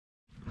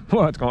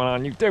What's going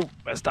on YouTube?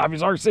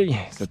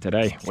 WestHobbiesRC. So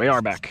today we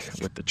are back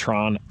with the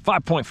Tron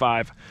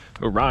 5.5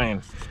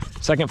 Orion.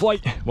 Second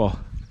flight, well,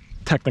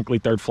 technically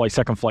third flight.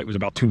 Second flight was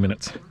about 2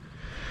 minutes.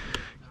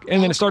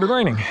 And then it started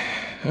raining.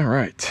 All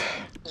right.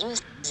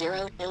 Use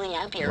 0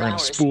 milliampere We're gonna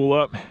hours. spool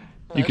up.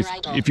 You can,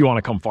 if you want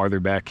to come farther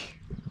back,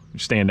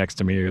 stand next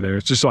to me or there.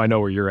 It's just so I know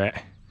where you're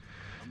at.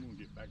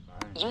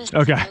 Use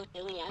Okay. 0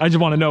 milliampere I just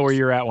want to know where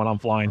you're at when I'm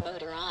flying.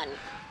 motor on.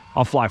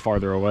 I'll fly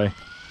farther away.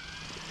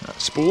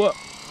 Spool up.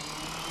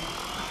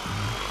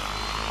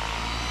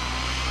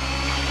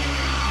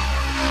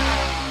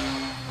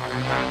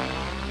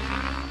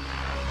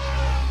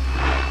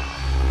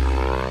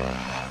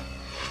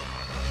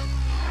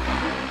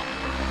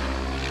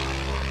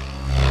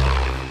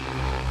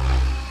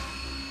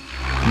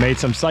 Made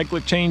some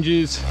cyclic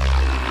changes.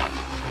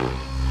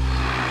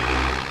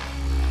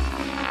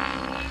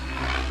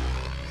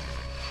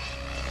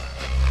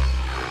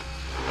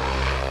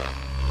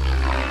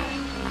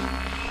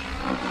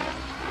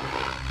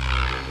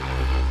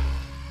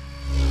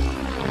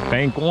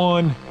 Bank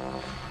one.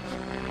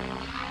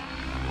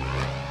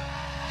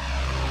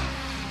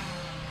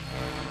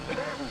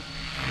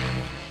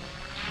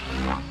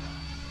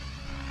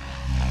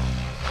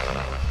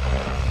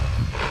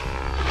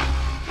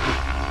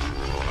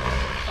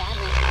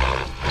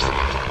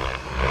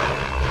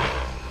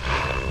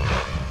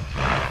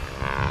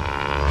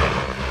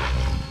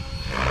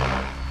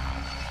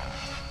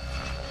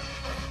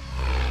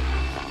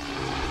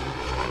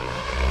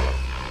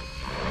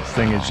 This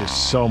thing is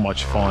just so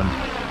much fun.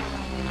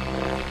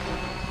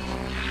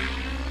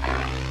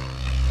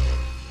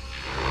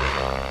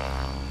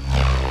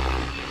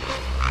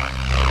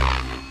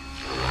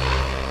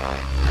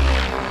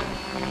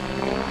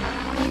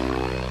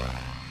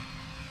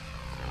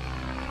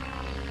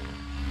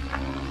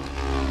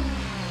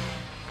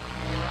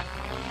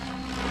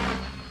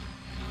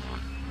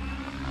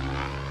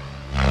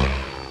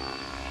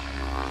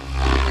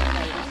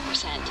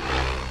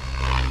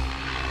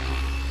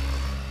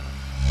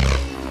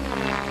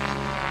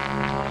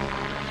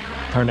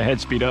 Turn the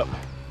head speed up.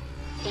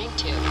 Bank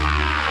 2.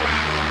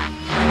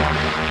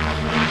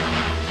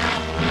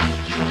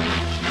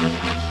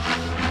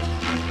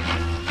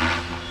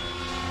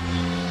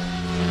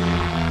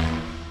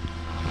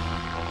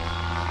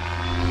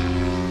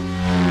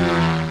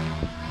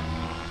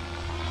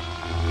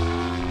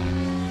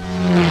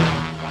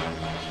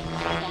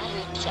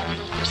 Battery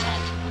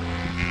 70%.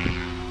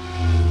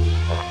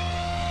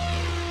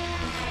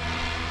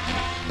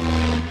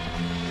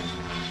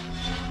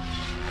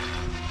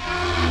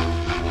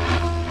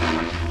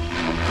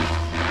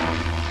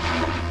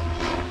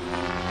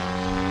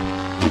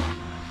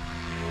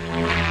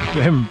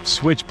 Them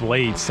switch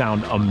blades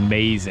sound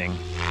amazing.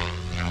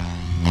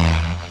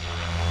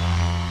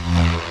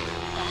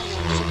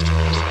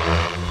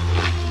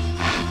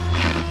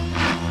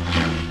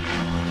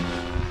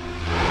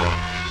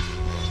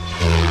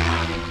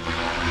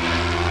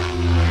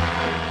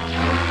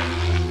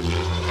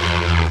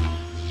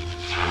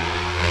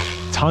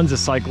 Tons of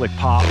cyclic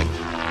pop.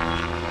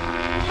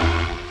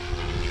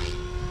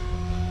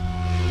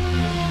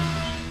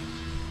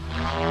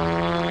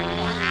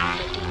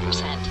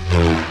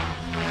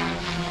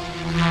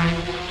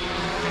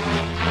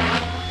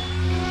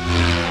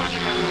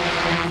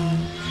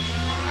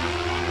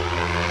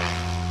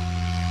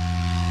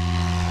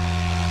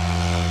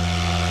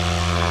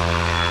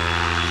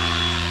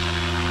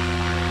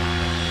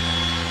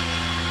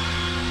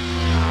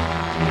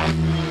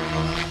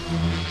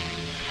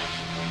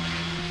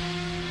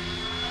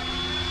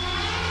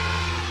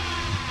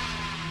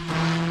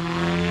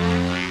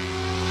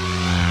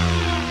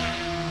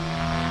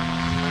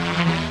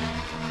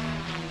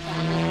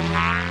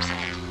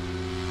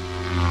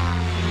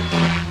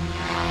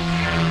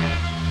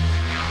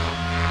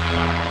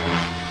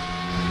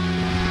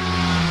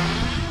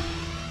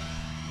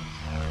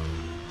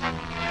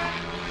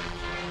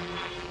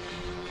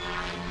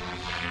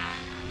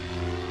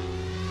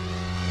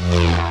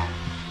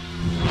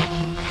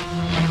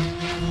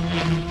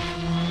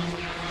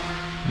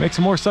 Make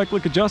some more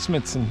cyclic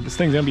adjustments and this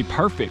thing's gonna be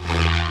perfect.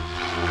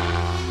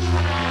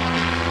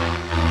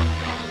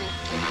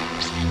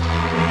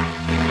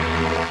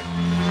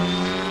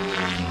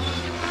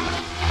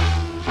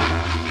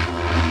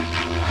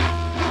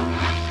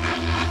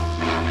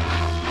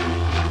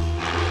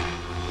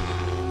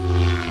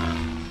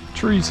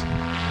 Trees.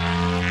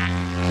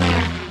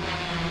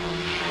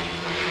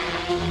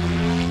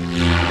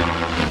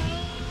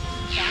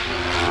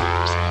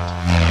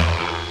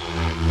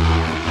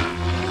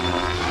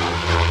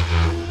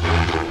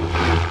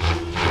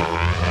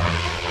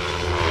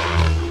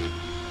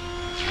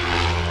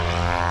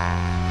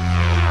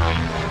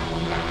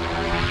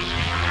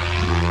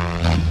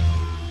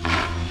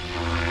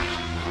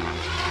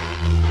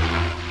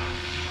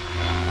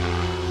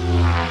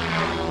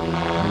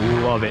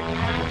 Love it.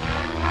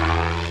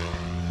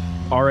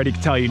 Already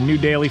can tell you, new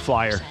daily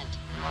flyer.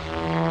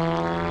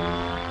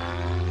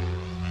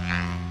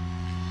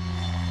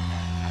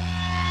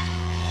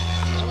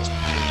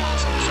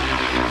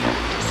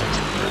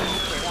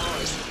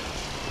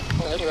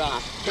 Motor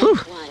off. Whew.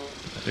 Bank 1.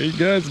 There you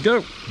guys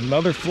go.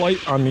 Another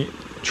flight on the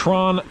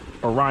Tron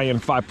Orion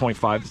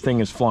 5.5. This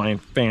thing is flying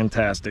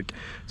fantastic.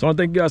 So I want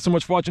to thank you guys so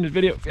much for watching this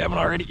video. If you haven't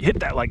already,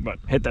 hit that like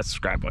button, hit that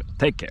subscribe button.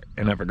 Take care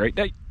and have a great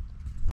day.